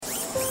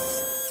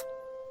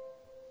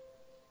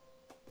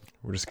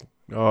We're just...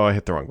 Oh, I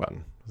hit the wrong button.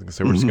 I was going to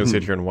say, we're just going to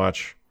sit here and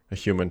watch a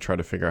human try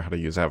to figure out how to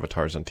use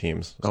avatars on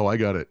Teams. Oh, I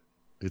got it.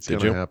 It's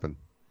going to happen.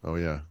 Oh,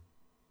 yeah.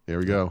 Here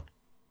we go.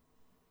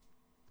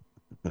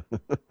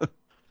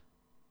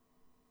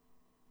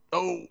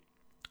 Oh,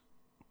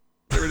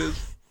 there it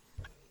is.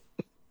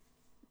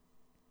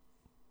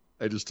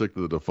 I just took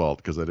the default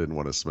because I didn't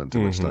want to spend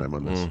too much time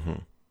on this. Mm-hmm.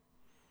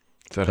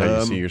 Is that how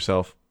you see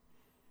yourself?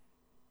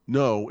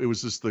 No, it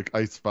was just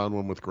I found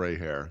one with gray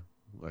hair.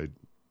 I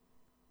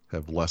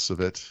have less of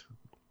it.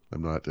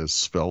 I'm not as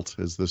svelte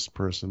as this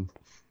person.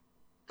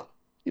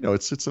 You know,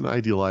 it's an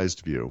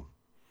idealized view.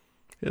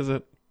 Is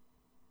it?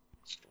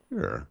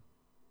 Sure.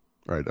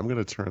 All right, I'm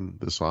going to turn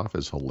this off,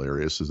 as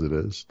hilarious as it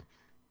is.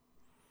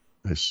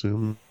 I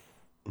assume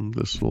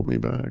this will be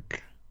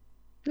back.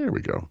 There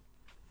we go.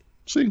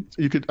 See,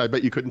 I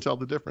bet you couldn't tell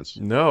the difference.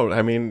 No,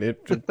 I mean,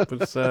 it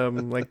was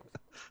like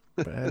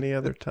any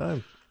other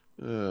time.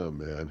 Oh,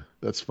 man.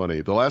 That's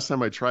funny. The last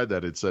time I tried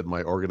that, it said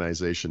my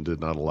organization did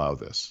not allow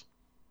this.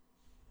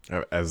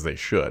 As they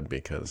should,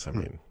 because, I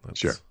mean, that's...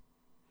 Sure.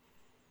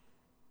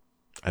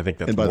 I think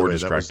that's and by more the way,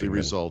 distracting. That was the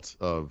result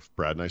of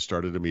Brad and I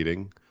started a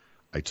meeting.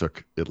 I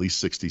took at least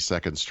 60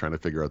 seconds trying to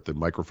figure out the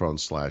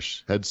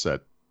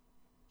microphone/headset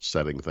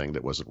setting thing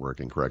that wasn't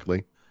working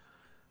correctly.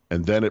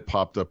 And then it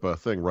popped up a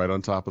thing right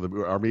on top of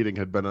our meeting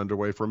had been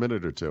underway for a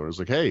minute or two. And it was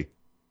like, hey,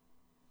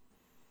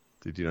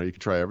 did you know you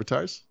could try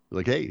avatars?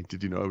 Like, hey,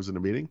 did you know I was in a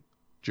meeting?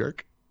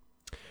 Jerk.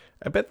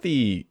 I bet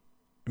the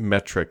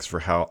metrics for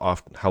how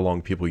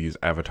long people use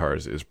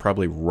avatars is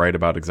probably right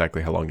about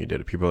exactly how long you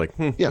did it. People are like,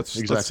 yeah, let's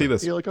exactly. see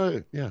this. You're like,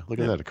 oh, yeah, look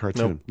at that, a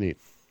cartoon. Nope. Neat.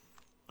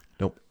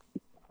 Nope.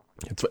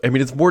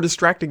 It's more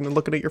distracting than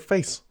looking at your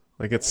face.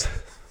 Like it's...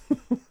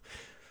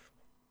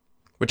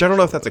 Which I don't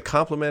know if that's a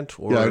compliment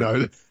or... Yeah, I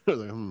know.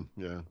 Like,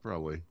 yeah,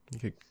 probably.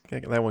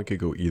 That one could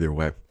go either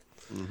way.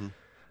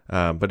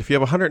 Mm-hmm. But if you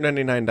have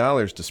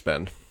 $199 to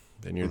spend,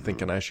 then you're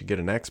thinking I should get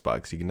an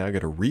Xbox. You can now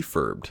get a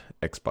refurbed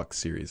Xbox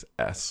Series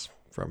S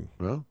from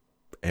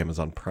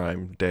Amazon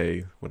Prime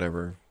Day,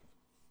 whatever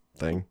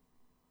thing.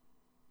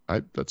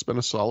 That's been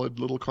a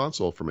solid little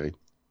console for me.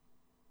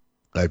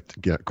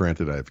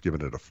 Granted, I've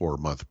given it a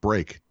 4-month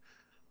break,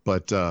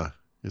 but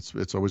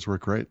it's always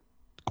worked great.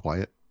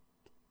 Quiet,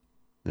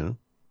 you know.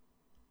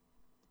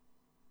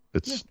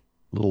 It's a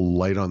little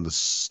light on the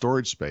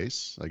storage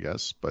space, I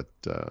guess, but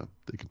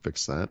they can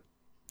fix that.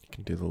 You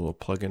can do the little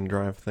plug-in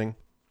drive thing.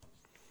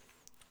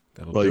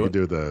 You can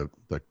do those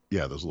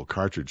little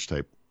cartridge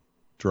type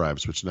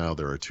drives, which now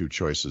there are 2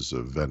 choices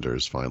of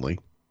vendors finally.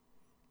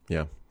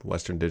 Yeah,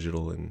 Western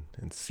Digital and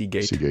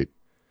Seagate. Seagate,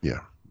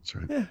 yeah, that's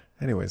right. Yeah.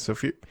 Anyway, so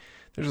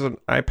there's an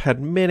iPad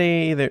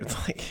Mini. There's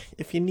like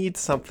if you need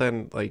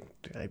something like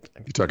you're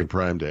talking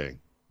Prime Day,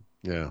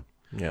 yeah.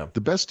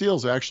 The best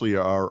deals actually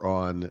are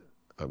on.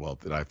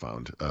 That I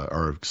found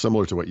are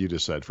similar to what you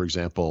just said. For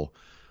example,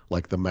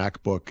 like the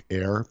MacBook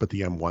Air, but the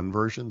M1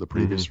 version, the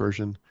previous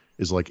version,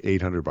 is like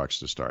 $800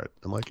 to start.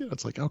 I'm like, yeah,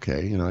 it's like,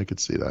 okay, you know, I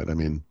could see that. I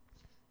mean,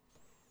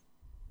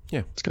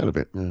 yeah, it's kind of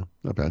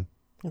not bad.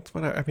 That's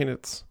what I mean.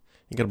 It's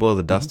you got to blow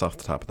the dust off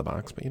the top of the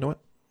box, but you know what?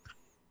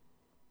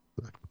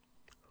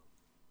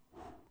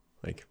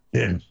 Like,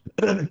 yeah,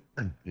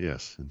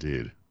 yes,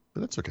 indeed.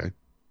 But that's okay.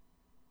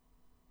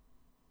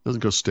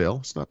 Doesn't go stale.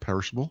 It's not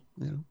perishable.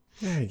 You know.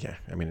 Yeah.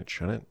 I mean, it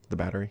shouldn't. The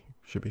battery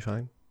should be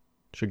fine.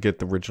 Should get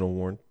the original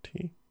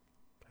warranty,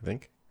 I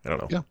think. I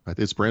don't know. Yeah,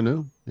 it's brand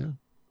new. Yeah.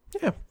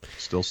 Yeah.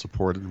 Still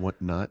supported and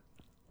whatnot.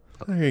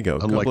 There you go.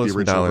 Unlike the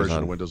original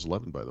version of Windows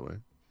 11, by the way.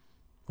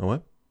 Oh,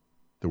 what?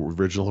 The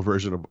original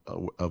version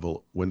of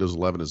Windows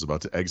 11 is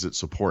about to exit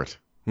support.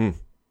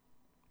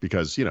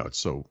 Because, you know, it's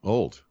so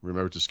old.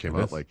 Remember, it just came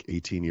out like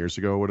 18 years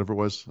ago or whatever it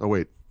was. Oh,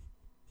 wait.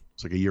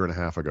 It's like a year and a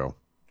half ago.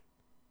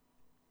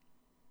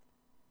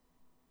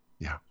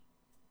 Yeah.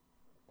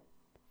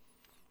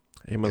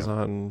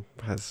 Amazon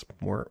has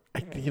more.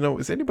 You know,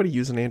 is anybody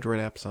using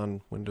Android apps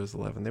on Windows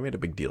 11? They made a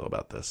big deal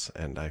about this,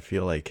 and I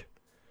feel like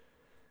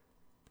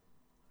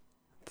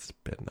it's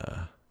been.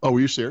 Oh, were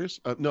you serious?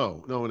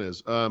 No one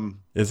is.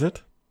 Is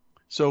it?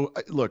 So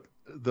look,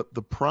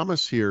 the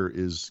promise here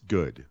is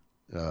good,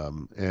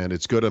 and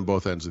it's good on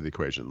both ends of the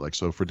equation. Like,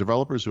 so for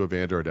developers who have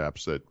Android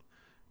apps, that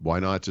why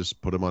not just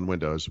put them on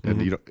Windows?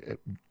 And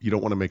you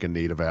don't want to make a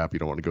native app. You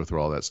don't want to go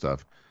through all that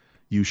stuff.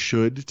 You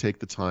should take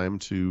the time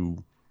to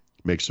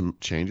make some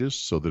changes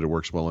so that it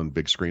works well on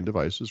big screen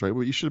devices, right?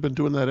 Well, you should have been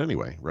doing that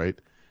anyway, right?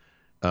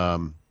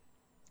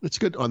 It's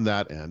good on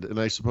that end. And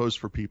I suppose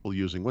for people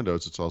using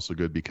Windows, it's also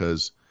good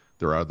because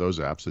there are those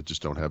apps that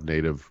just don't have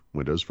native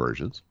Windows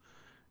versions.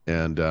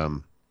 And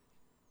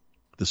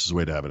this is a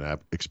way to have an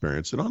app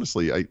experience. And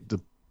honestly,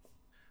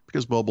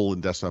 because mobile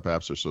and desktop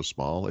apps are so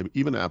small,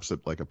 even apps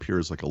that like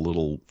appears like a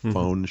little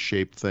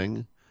phone-shaped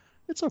thing,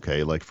 it's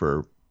okay. Like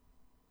for,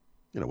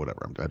 you know,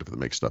 whatever. I have to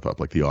make stuff up,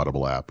 like the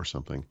Audible app or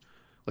something.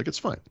 Like, it's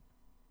fine.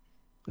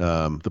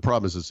 The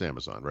problem is it's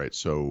Amazon, right?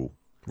 So,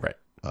 right.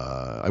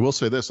 I will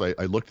say this. I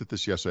looked at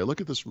this yesterday. I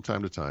look at this from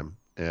time to time.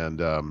 And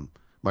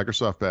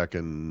Microsoft back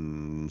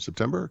in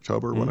September,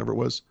 October, whenever it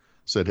was,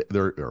 said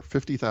there are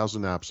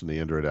 50,000 apps in the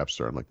Android App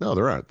Store. I'm like, no,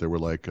 there aren't. There were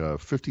like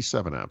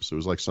 57 apps. It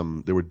was like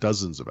there were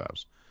dozens of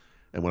apps.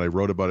 And when I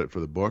wrote about it for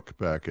the book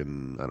back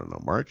in, I don't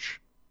know,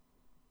 March,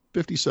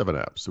 57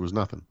 apps. There was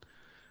nothing.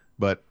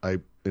 But I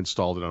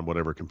installed it on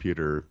whatever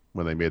computer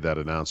when they made that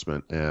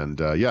announcement.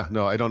 And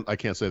I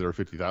can't say there were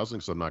 50,000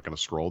 because I'm not going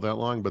to scroll that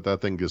long, but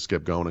that thing just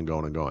kept going and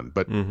going and going.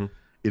 But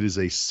it is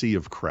a sea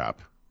of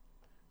crap.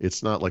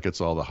 It's not like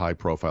it's all the high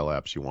profile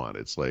apps you want.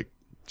 It's like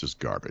just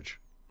garbage.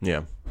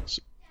 Yeah.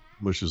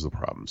 Which is the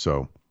problem.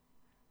 So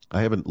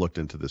I haven't looked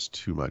into this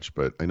too much,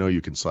 but I know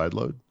you can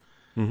sideload.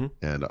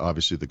 And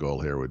obviously the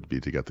goal here would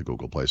be to get the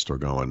Google Play Store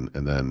going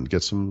and then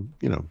get some,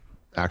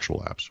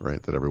 actual apps,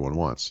 right, that everyone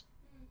wants.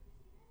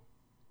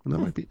 And that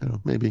might be,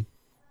 maybe.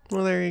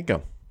 Well, there you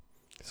go.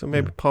 So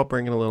maybe Paul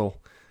bring in a little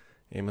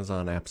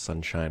Amazon App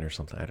Sunshine or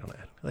something. I don't know.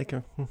 Like,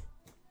 I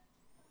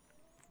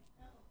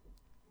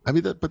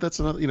mean, but that's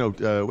another,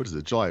 what is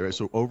it, July, right?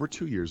 So over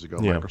 2 years ago,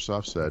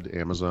 Microsoft said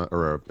Amazon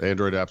or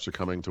Android apps are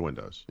coming to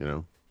Windows,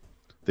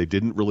 They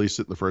didn't release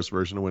it in the first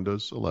version of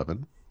Windows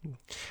 11.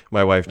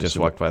 My wife just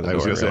walked by the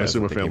door. I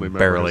assume a family member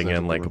barreling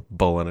in like a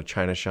bull in a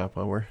china shop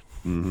while we're...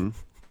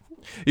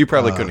 You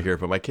probably couldn't hear it,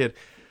 but my kid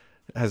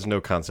has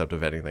no concept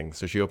of anything.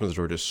 So she opens the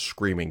door just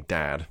screaming,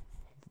 "Dad."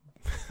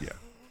 Yeah,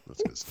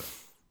 that's good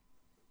stuff.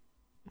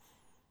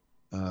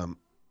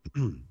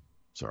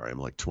 Sorry, I'm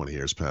like 20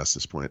 years past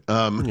this point.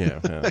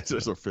 Yeah.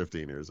 So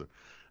 15 years.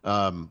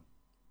 I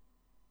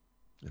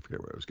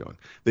forget where I was going.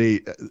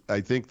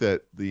 I think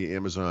that the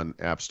Amazon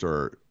App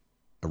Store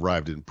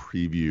arrived in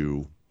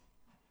preview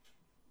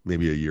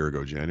maybe a year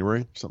ago,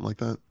 January, something like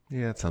that.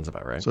 Yeah, that sounds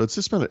about right. So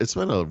it's been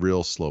a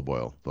real slow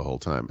boil the whole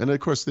time, and of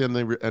course the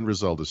end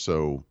result is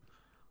so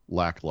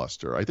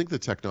lackluster. I think the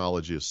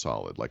technology is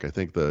solid. Like I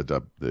think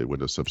the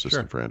Windows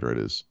subsystem for Android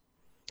is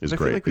great. I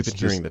feel like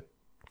we've been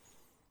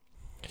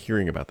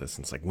hearing about this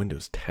since like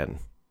Windows 10.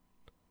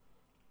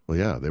 Well,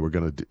 yeah, they were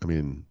going to. I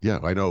mean, yeah,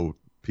 I know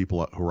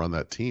people who were on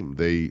that team.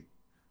 The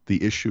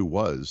issue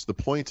was the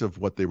point of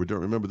what they were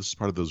doing. Remember, this is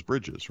part of those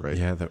bridges, right?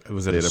 Yeah,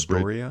 was it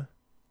Astoria?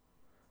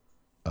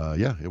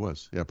 Yeah, it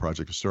was. Yeah,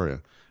 Project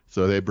Astoria.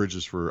 So they had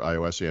bridges for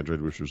iOS,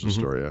 Android, which was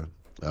Astoria.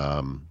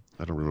 I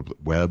don't remember,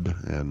 web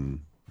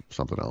and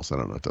something else. I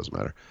don't know. It doesn't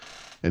matter.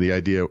 And the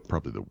idea, I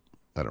don't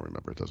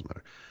remember. It doesn't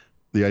matter.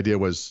 The idea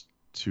was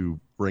to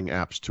bring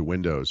apps to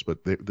Windows, but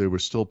they were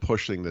still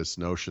pushing this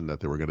notion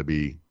that they were going to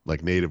be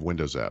like native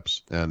Windows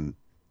apps. And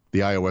the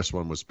iOS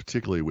one was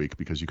particularly weak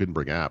because you couldn't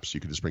bring apps. You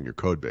could just bring your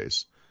code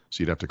base.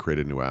 So you'd have to create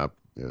a new app.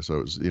 Yeah, so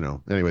it was,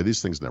 anyway,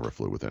 these things never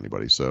flew with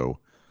anybody. So,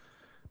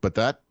 but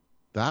that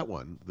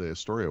one, the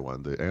Astoria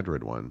one, the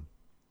Android one,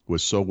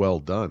 was so well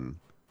done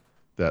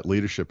that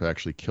leadership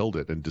actually killed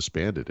it and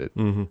disbanded it.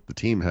 The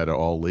team had to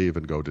all leave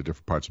and go to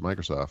different parts of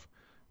Microsoft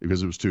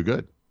because it was too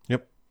good.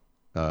 Yep.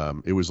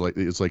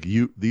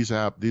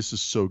 This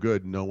is so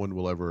good, no one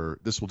will ever.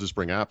 This will just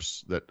bring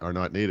apps that are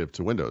not native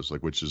to Windows,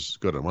 which is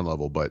good on one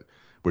level, but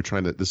we're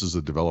trying to. This is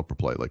a developer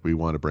play. Like we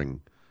want to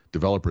bring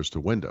developers to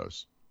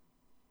Windows,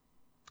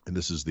 and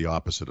this is the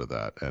opposite of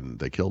that, and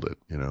they killed it.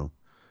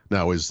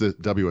 Now, is the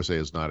WSA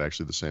is not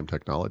actually the same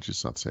technology?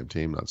 It's not the same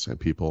team, not the same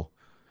people.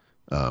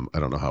 I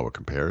don't know how it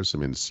compares. I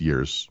mean, it's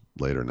years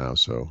later now,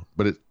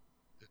 but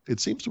it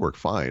seems to work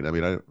fine. I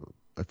mean,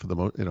 for the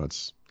most,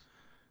 it's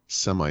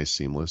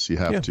semi-seamless. You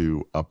have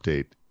to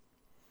update.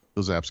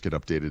 Those apps get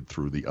updated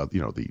through the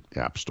the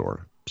App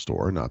Store,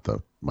 not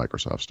the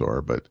Microsoft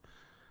Store,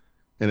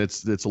 and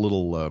it's a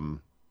little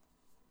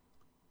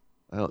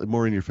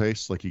more in your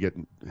face. Like you get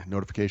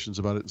notifications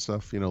about it and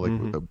stuff.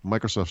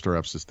 Microsoft Store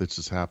apps. This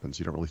just happens.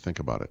 You don't really think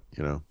about it.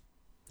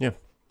 Yeah.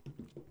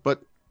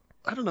 But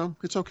I don't know.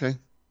 It's okay.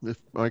 If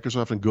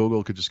Microsoft and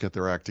Google could just get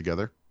their act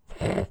together,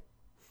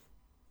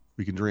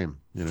 we can dream,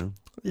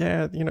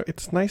 Yeah,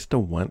 it's nice to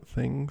want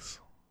things,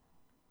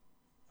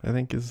 I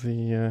think is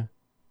the...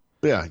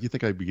 Yeah, you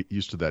think I'd be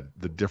used to that,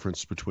 the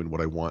difference between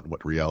what I want and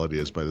what reality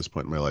is by this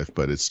point in my life,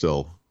 but it's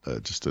still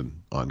just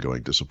an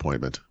ongoing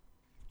disappointment.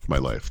 My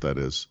life, that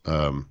is.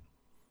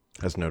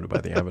 As noted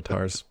by the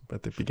avatars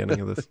at the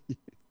beginning of this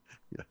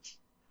yes.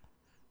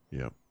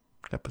 Yep.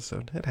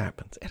 episode. It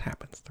happens.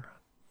 Theron.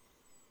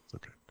 It's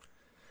okay.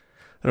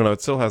 I don't know.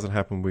 It still hasn't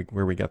happened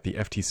where we got the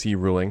FTC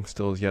ruling.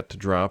 Still is yet to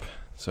drop.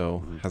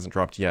 So hasn't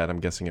dropped yet. I'm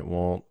guessing it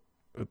won't.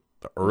 The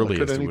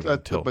earliest it would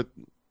until... But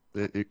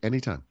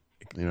anytime.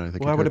 I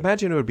think. Well, I would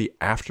imagine it would be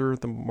after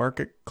the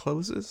market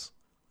closes.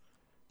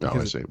 Oh,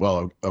 I see.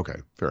 Well, okay.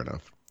 Fair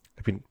enough.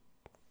 I mean,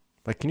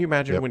 like, can you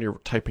imagine when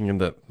you're typing in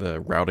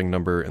the routing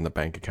number in the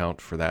bank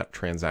account for that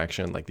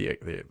transaction? Like the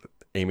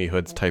Amy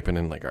Hood's typing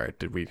in like, all right,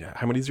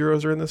 how many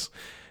zeros are in this?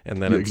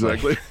 And then it's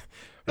exactly.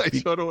 Like,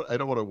 I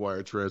don't want to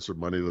wire transfer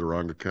money to the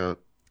wrong account.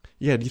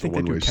 Yeah, do you think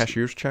they do a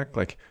cashier's check?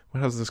 Like,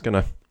 how's this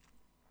gonna?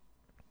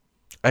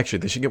 Actually,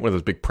 they should get one of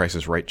those big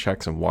Prices Right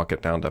checks and walk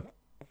it down to.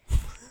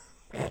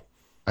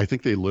 I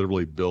think they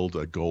literally build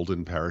a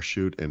golden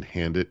parachute and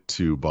hand it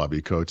to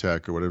Bobby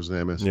Kotick or whatever his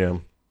name is. Yeah,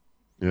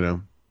 I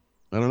don't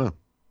know.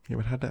 Yeah,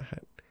 but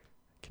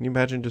can you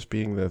imagine just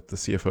being the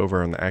CFO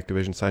over on the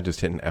Activision side,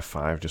 just hitting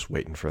F5, just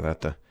waiting for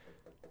that to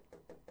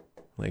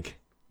Like,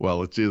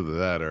 well, it's either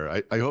that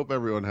or I hope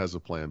everyone has a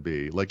plan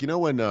B. Like,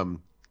 when in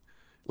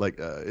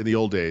the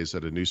old days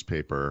at a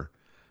newspaper,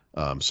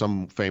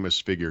 some famous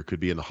figure could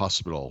be in the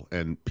hospital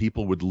and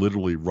people would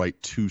literally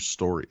write two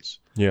stories.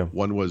 yeah,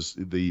 One was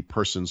the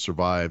person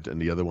survived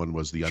and the other one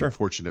was the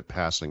unfortunate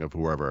passing of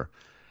whoever.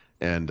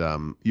 And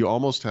you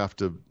almost have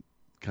to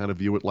kind of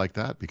view it like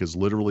that because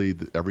literally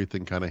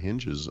everything kind of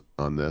hinges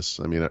on this.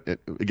 I mean,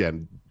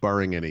 again,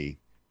 barring any,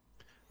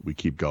 we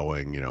keep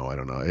going, I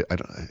don't know.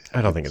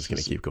 I don't think it's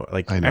going to keep going.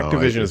 Like,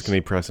 Activision is going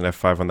to be pressing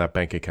F5 on that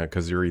bank account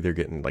because you're either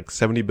getting like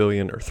 70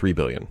 billion or 3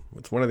 billion.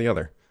 It's one or the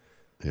other.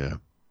 Yeah.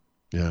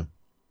 Yeah.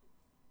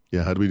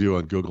 Yeah. How do we do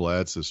on Google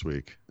Ads this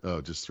week? Oh,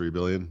 just 3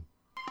 billion?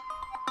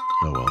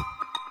 Oh, well.